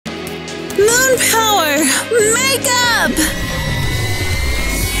Moon power! Makeup!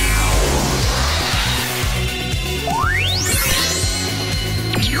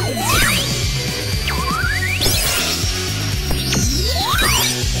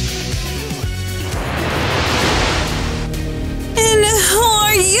 And who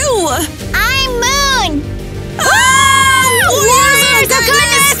are you? I'm Moon! Warriors of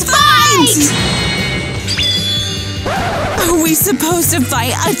Goodness fight! Are we supposed to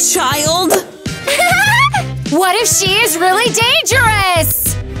fight a child? What if she is really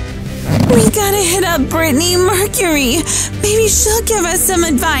dangerous? We gotta hit up Brittany Mercury. Maybe she'll give us some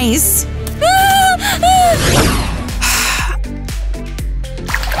advice.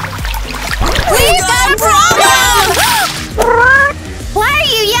 We've got a problem! Why are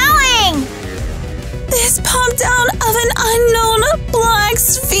you yelling? This popped out of an unknown black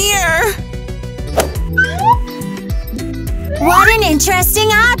sphere. What an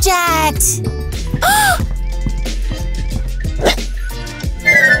interesting object!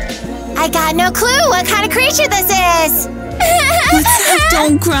 I got no clue what kind of creature this is! What's that?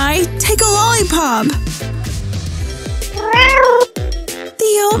 Don't cry. Take a lollipop.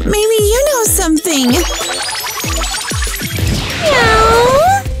 Theo, maybe you know something.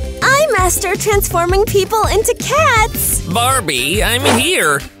 Meow. I master transforming people into cats. Barbie, I'm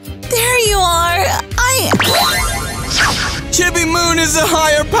here. There you are. Chibi Moon is a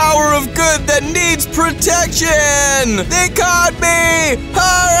higher power of good that needs protection! They caught me!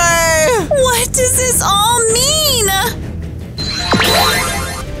 Hurry! What does this all mean?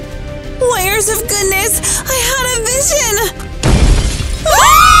 Layers of goodness. I had a vision.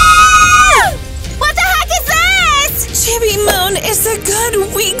 Ah! What the heck is this? Chibi Moon is the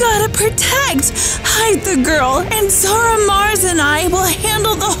good we gotta protect. Hide the girl, and Zara Mars and I will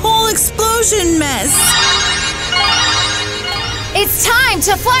handle the whole explosion mess. It's time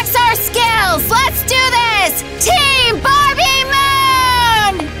to flex our skills! Let's do this! Team Barbie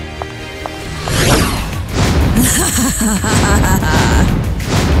Moon!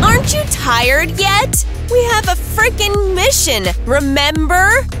 Aren't you tired yet? We have a frickin' mission, remember?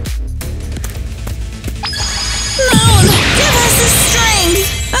 Moon, give us the strength!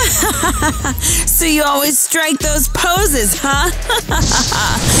 So you always strike those poses, huh?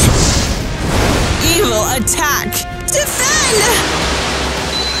 Evil attack! Defend!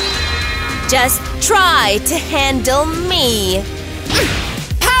 Just try to handle me.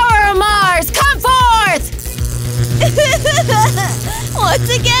 Power of Mars, come forth! Once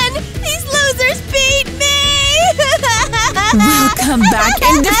again, these losers beat me! We'll come back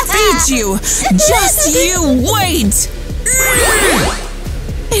and defeat you! Just you wait!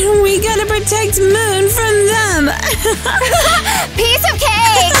 And we gotta protect Moon from them! Piece of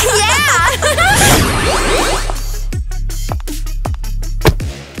cake! Yeah!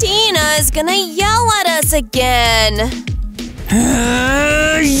 Tina's gonna yell at us again.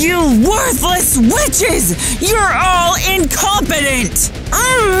 You worthless witches! You're all incompetent!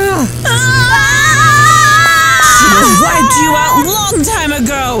 Should've wiped you out long time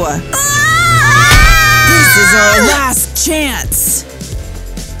ago! This is our last chance!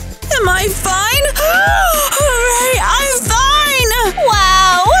 Am I fine? Hooray, I'm fine!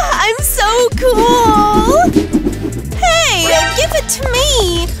 Wow, I'm so cool! Hey, give it to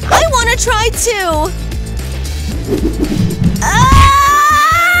me! I wanna try too!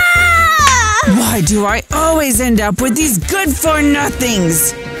 Why do I always end up with these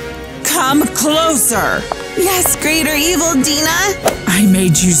good-for-nothings? Come closer! Yes, greater evil, Dina! I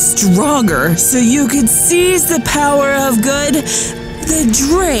made you stronger so you could seize the power of good, the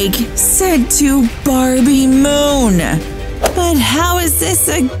Drake said to Barbie Moon. But how is this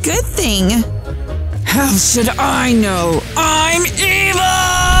a good thing? How should I know? I'm evil!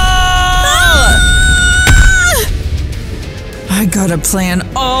 I got a plan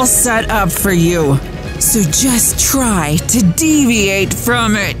all set up for you, so just try to deviate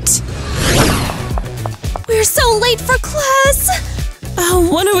from it. We're so late for class!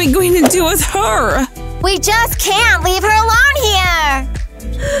 What are we going to do with her? We just can't leave her alone here!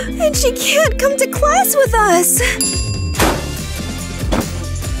 And she can't come to class with us!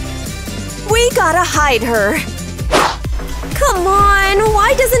 We gotta hide her. Come on,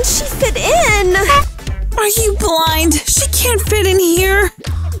 why doesn't she fit in? Are you blind? She can't fit in here.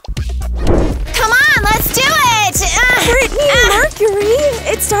 Come on, let's do it! Brittany Mercury!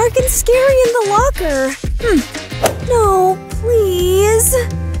 It's dark and scary in the locker. No, please.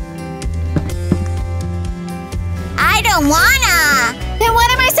 I don't wanna! Then what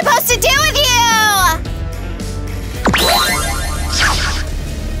am I supposed to do with you?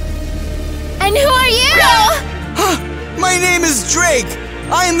 And who are you? My name is Drake!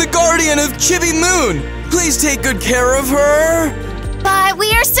 I am the guardian of Chibi Moon. Please take good care of her. But we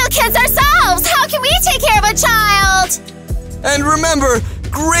are still kids ourselves! How can we take care of a child? And remember,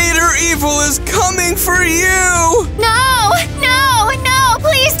 greater evil is coming for you! No! No! No!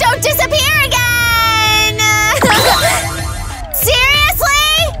 Please don't disappear again!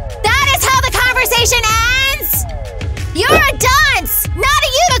 Seriously? That is how the conversation ends? You're a dunce, not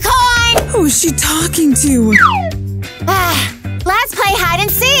a unicorn! Who is she talking to? Let's play hide and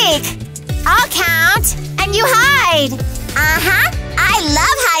seek. I'll count, and you hide. Uh-huh. I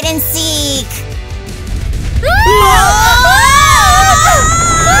love hide and seek.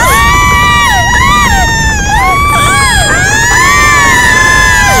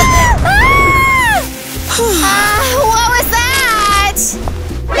 What was that?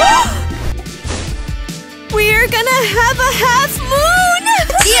 We're gonna have a half moon!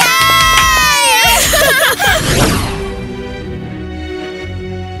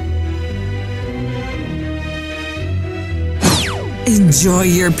 Enjoy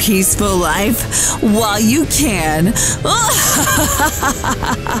your peaceful life while you can.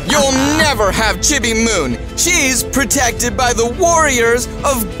 You'll never have Chibi Moon. She's protected by the warriors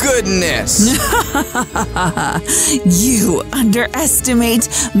of goodness. You underestimate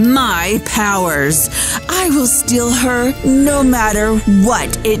my powers. I will steal her no matter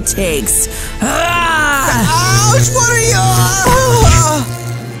what it takes. Ouch! What are you?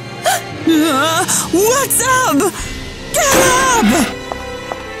 What's up? Get up!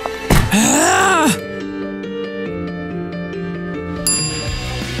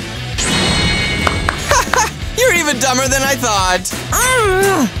 You're even dumber than I thought.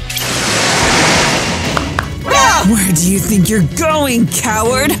 Where do you think you're going,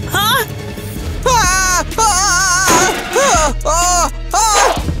 coward? Huh?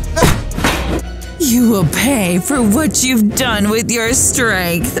 You will pay for what you've done with your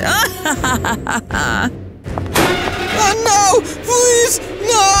strength. No! Please!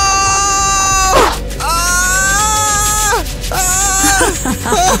 No!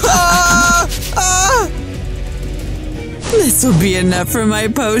 This will be enough for my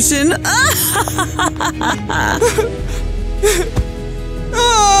potion.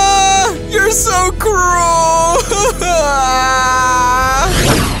 You're so cruel!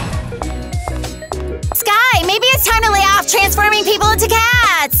 Sky, maybe it's time to lay off transforming people into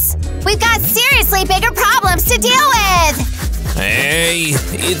cats. We've got seriously bigger problems to deal with. Hey,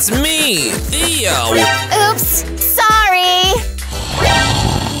 it's me, Theo. Oops, sorry.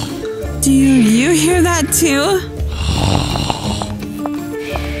 Do you hear that too?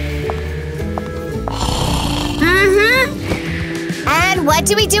 And what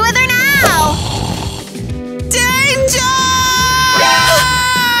do we do with her now? Danger!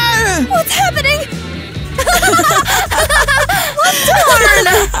 What's happening?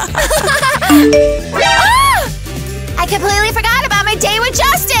 I completely forgot about my day with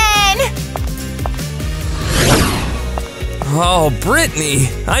Justin! Oh, Brittany,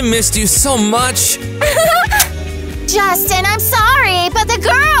 I missed you so much. Justin, I'm sorry, but the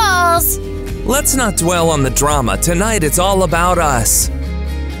girls! Let's not dwell on the drama. Tonight it's all about us.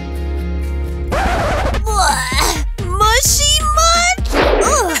 Mushy mud?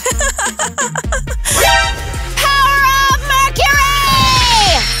 Power up,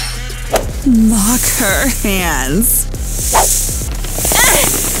 Mercury! Lock her hands.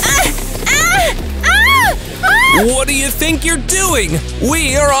 What do you think you're doing?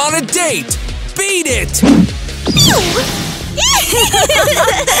 We are on a date. Beat it!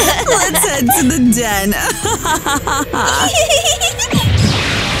 Let's head to the den.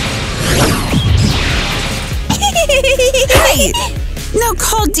 Hey! Now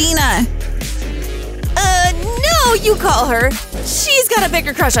call Dina. No, you call her. She's got a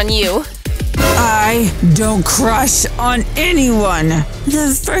bigger crush on you. I don't crush on anyone.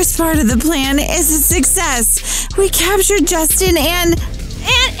 The first part of the plan is a success. We captured Justin and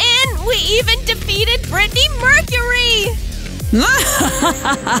we even defeated Brittany Mercury!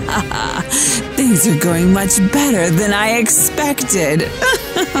 things are going much better than I expected.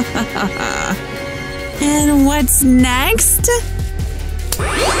 And what's next?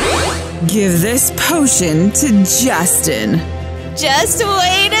 Give this potion to Justin. Just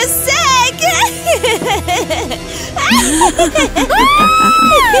wait a sec!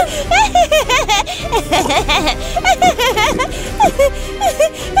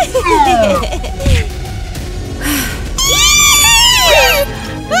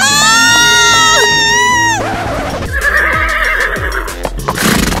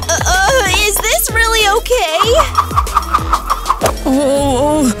 Is this really okay?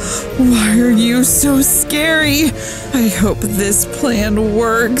 Oh, why are you so scary? I hope this plan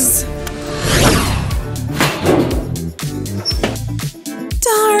works.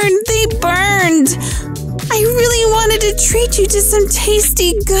 Darn, they burned! I really wanted to treat you to some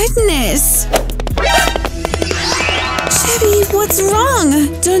tasty goodness. Chibi, what's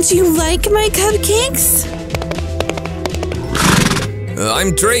wrong? Don't you like my cupcakes?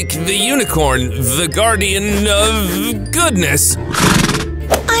 I'm Drake, the unicorn, the guardian of goodness.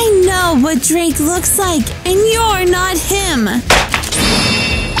 I know what Drake looks like, and you're not him.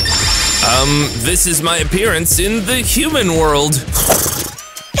 This is my appearance in the human world.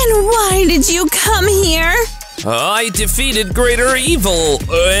 And why did you come here? I defeated greater evil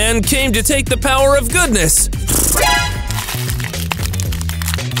and came to take the power of goodness.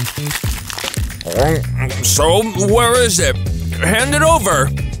 So, where is it? Hand it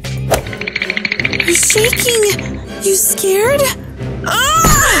over. You're shaking. You scared?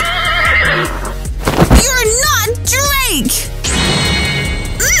 Ah! You're not Drake!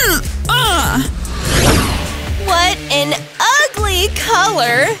 What an ugly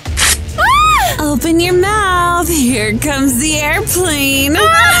color! Open your mouth. Here comes the airplane.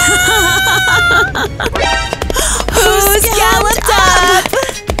 Who's galloped up?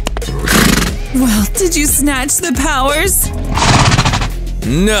 Well, did you snatch the powers?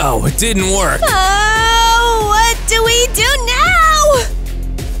 No, it didn't work. Oh, what do we do now?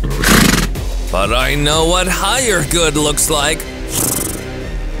 But I know what higher good looks like.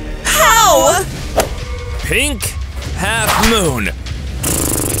 How? Pink half moon.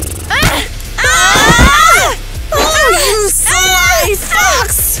 You sly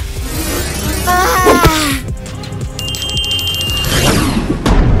fox!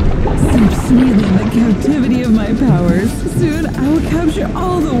 Succeeding in the captivity of my powers. Soon I will capture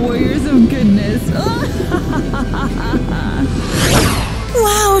all the warriors of goodness.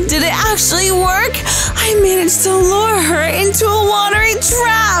 Wow, did it actually work? I managed to lure her into a watery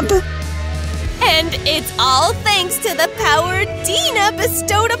trap! And it's all thanks to the power Dina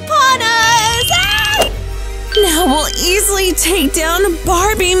bestowed upon us! Ah! Now we'll easily take down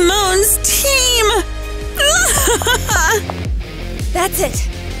Barbie Moon's team! That's it!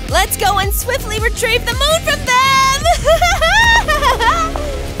 Let's go and swiftly retrieve the moon from them!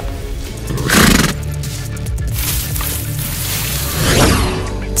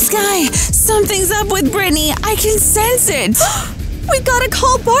 Sky, something's up with Brittany. I can sense it! We gotta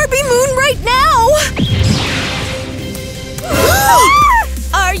call Barbie Moon right now!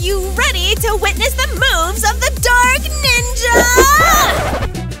 Are you ready to witness the moves of the Dark Ninja?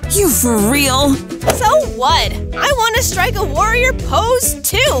 You for real? So what? I want to strike a warrior pose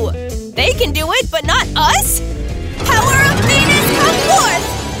too! They can do it, but not us? Power of Venus, come forth!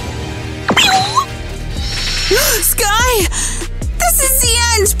 Sky! This is the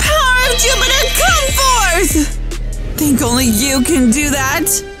end! Power of Jupiter, come forth! Think only you can do that?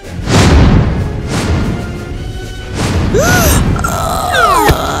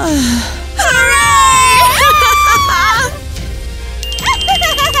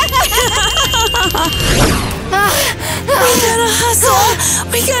 We gotta hustle!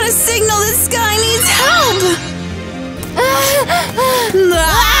 We gotta signal that Sky needs help!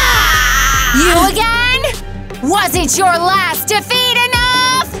 You again? Wasn't your last defeat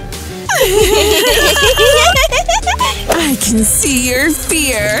enough? I can see your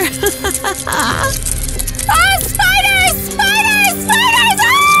fear. Spiders! Spiders! Spiders!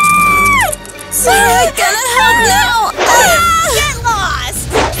 Ah! Sarah, gonna help now! Get lost!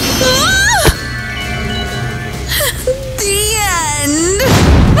 The end!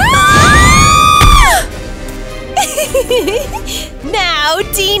 Now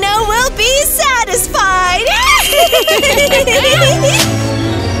Dina will be satisfied!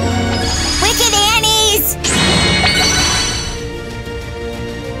 Wicked Annies!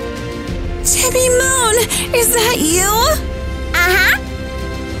 Chibi Moon, is that you? Uh-huh.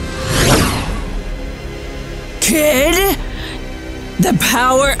 Kid? The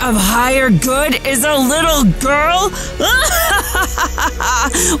power of higher good is a little girl?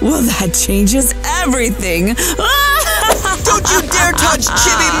 Well, that changes everything. Don't you dare touch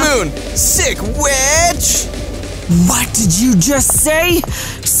Chibi Moon! Sick witch! What did you just say?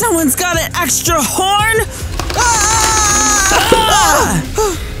 Someone's got an extra horn? Ah!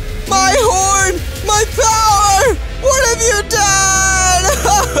 My horn! My power! What have you done?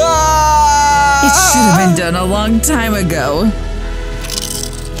 It should have been done a long time ago.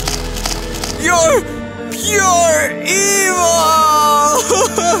 You're pure evil!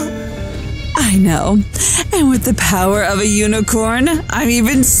 I know. And with the power of a unicorn, I'm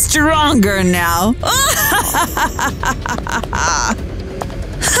even stronger now.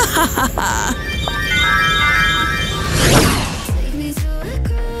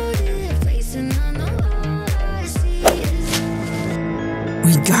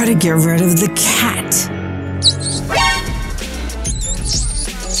 I've got to get rid of the cat.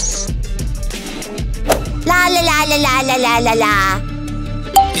 La la la la la la la la la.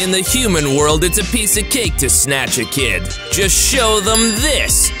 In the human world, it's a piece of cake to snatch a kid. Just show them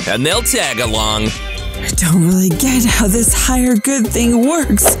this, and they'll tag along. I don't really get how this higher good thing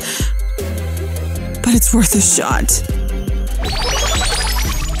works, but it's worth a shot.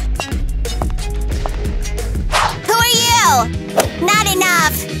 Who are you? Not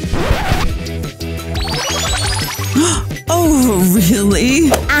enough. Oh,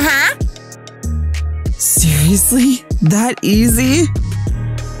 really? Uh-huh. Seriously? That easy?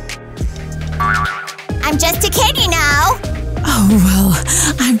 I'm just a kid, you know. Oh, well,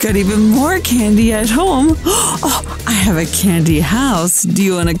 I've got even more candy at home. Oh, I have a candy house. Do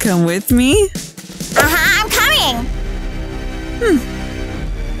you want to come with me? Uh-huh, I'm coming.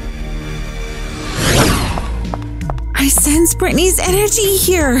 I sense Brittany's energy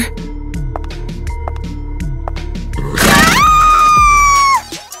here.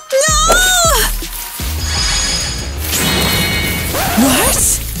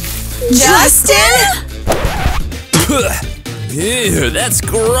 Justin? Ew, that's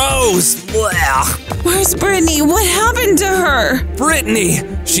gross. Blah. Where's Brittany? What happened to her? Brittany,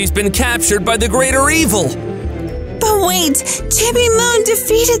 she's been captured by the greater evil. But wait, Chibi Moon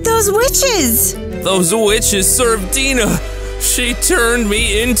defeated those witches. Those witches served Dina. She turned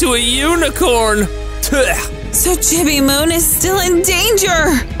me into a unicorn. So Chibi Moon is still in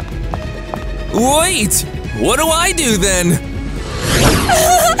danger. Wait, what do I do then?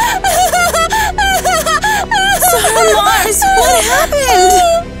 Mars, what happened?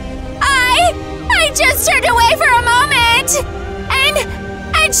 I just turned away for a moment, and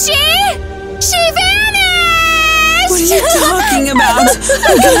she vanished. What are you talking about?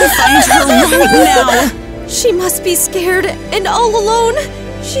 I'm gonna find her right now. She must be scared and all alone.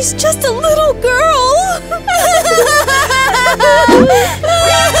 She's just a little girl.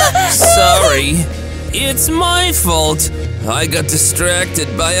 Sorry, it's my fault. I got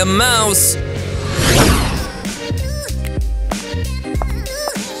distracted by a mouse.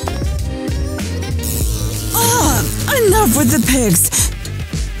 Enough with the pigs.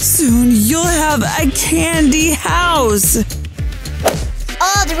 Soon you'll have a candy house.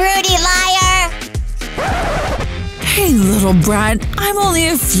 Old Rudy liar. Hey, little brat, I'm only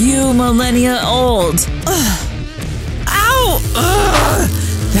a few millennia old. Ugh. Ow! Ugh.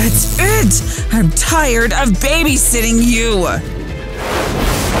 That's it! I'm tired of babysitting you!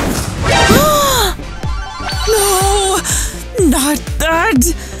 No! Not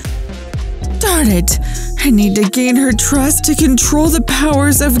that! Darn it! I need to gain her trust to control the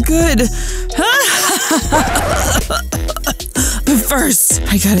powers of good. But first,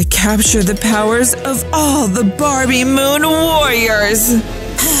 I gotta capture the powers of all the Barbie Moon Warriors.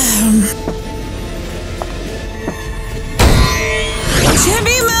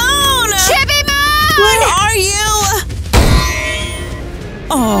 Chibi Moon! Chibi Moon! Where are you?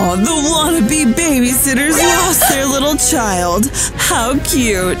 Oh, the wannabe babysitters lost their little child. How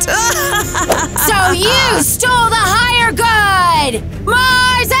cute. So you stole the higher good!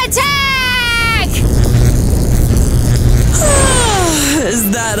 Mars attack! Is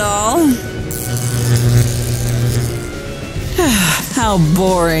that all? How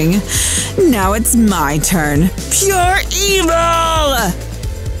boring. Now it's my turn. Pure evil!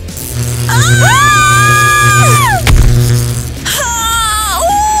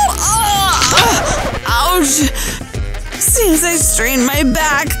 Ouch! Seems I strained my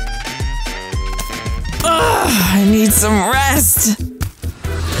back. I need some rest.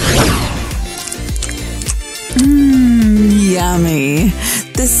 Yummy.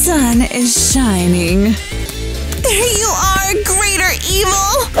 The sun is shining. There you are, greater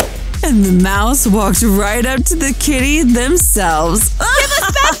evil! And the mouse walked right up to the kitty themselves. Give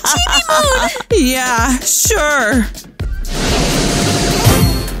us back Chibi Moon! Yeah, sure.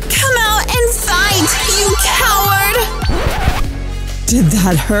 Come out and fight, you coward! Did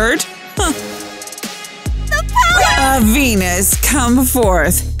that hurt? Huh. The power! Venus, come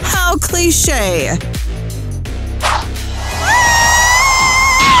forth. How cliche.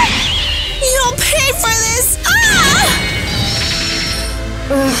 You'll pay for this!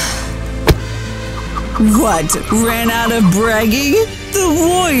 What, ran out of bragging? The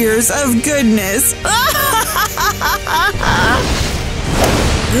warriors of goodness.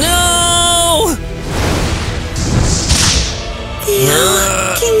 No!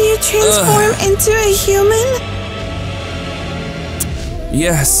 Can you transform into a human?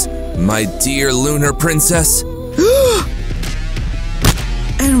 Yes, my dear lunar princess.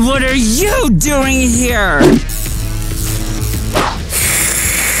 And what are you doing here?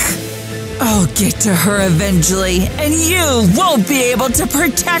 I'll get to her eventually, and you won't be able to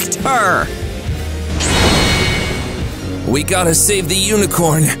protect her! We gotta save the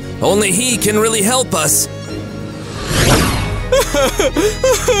unicorn. Only he can really help us.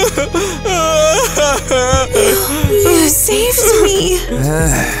 You saved me!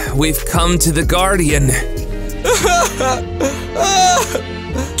 We've come to the Guardian.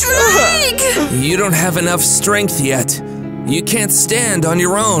 Drake! You don't have enough strength yet. You can't stand on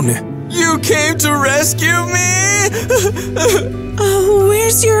your own. You came to rescue me? Oh,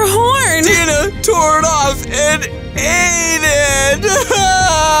 where's your horn? Dina tore it off and ate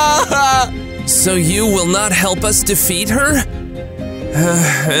it! So you will not help us defeat her?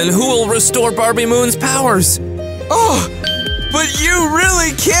 And who will restore Barbie Moon's powers? Oh, but you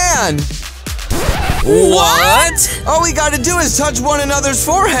really can! What? All we gotta do is touch one another's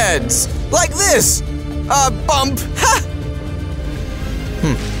foreheads. Like this. Bump. Ha!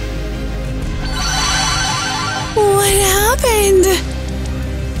 What happened?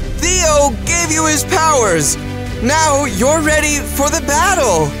 Theo gave you his powers. Now you're ready for the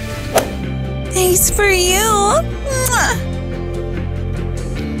battle. Thanks for you. Mwah.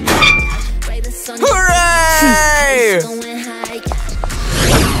 Hooray!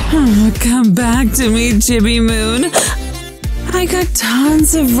 Oh, come back to me, Chibi Moon. I got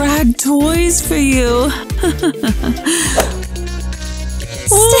tons of rad toys for you.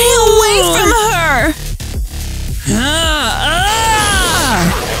 Stay away from her!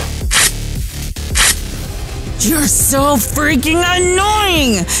 You're so freaking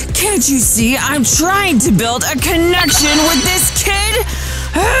annoying! Can't you see I'm trying to build a connection with this kid?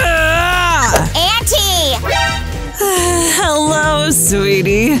 Auntie! Hello,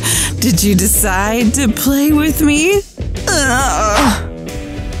 sweetie. Did you decide to play with me?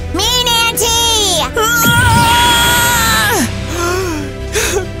 Mean Auntie!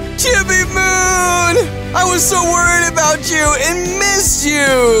 Chibi Moon! I was so worried about you and missed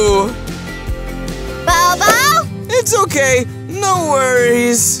you! Bobo? It's okay, no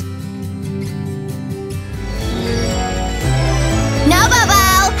worries. No, Bobo!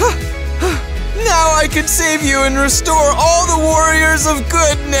 Now I can save you and restore all the warriors of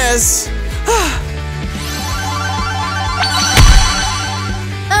goodness!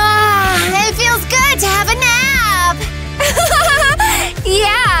 It feels good to have a nap!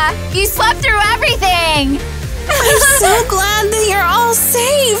 Yeah, you slept through everything! I'm so glad that you're all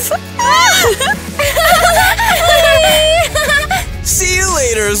safe. See you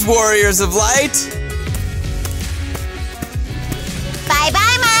later, warriors of light!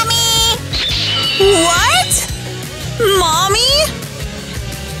 Bye-bye, Mommy! What? Mommy?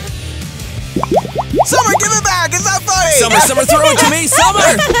 Summer, give it back! It's not funny! Summer, throw it to me!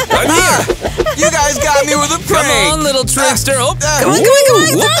 Summer! I'm here! You guys got me with a prank! Come on, little trickster! Oh, Come on, throw it to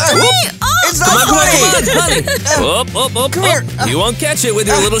me! It's not funny! Come on, honey! Come here! You won't catch it with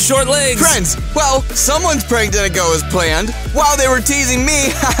your little short legs! Friends, well, someone's prank didn't go as planned. While they were teasing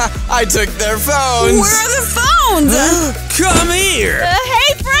me, I took their phones! Where are the phones? Come here!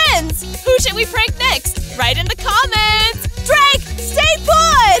 Hey, friends! Who should we prank next? Write in the comments! Drake, stay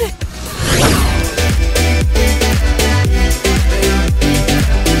put!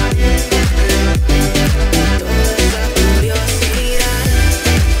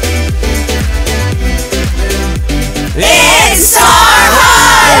 It's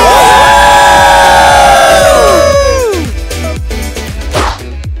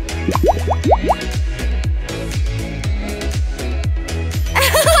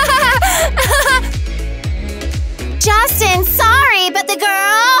Justin, sorry, but the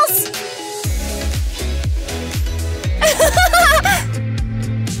girls…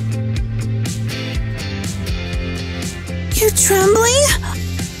 You trembling?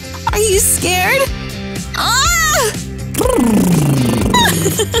 Are you scared?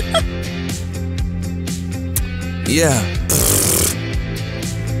 Yeah,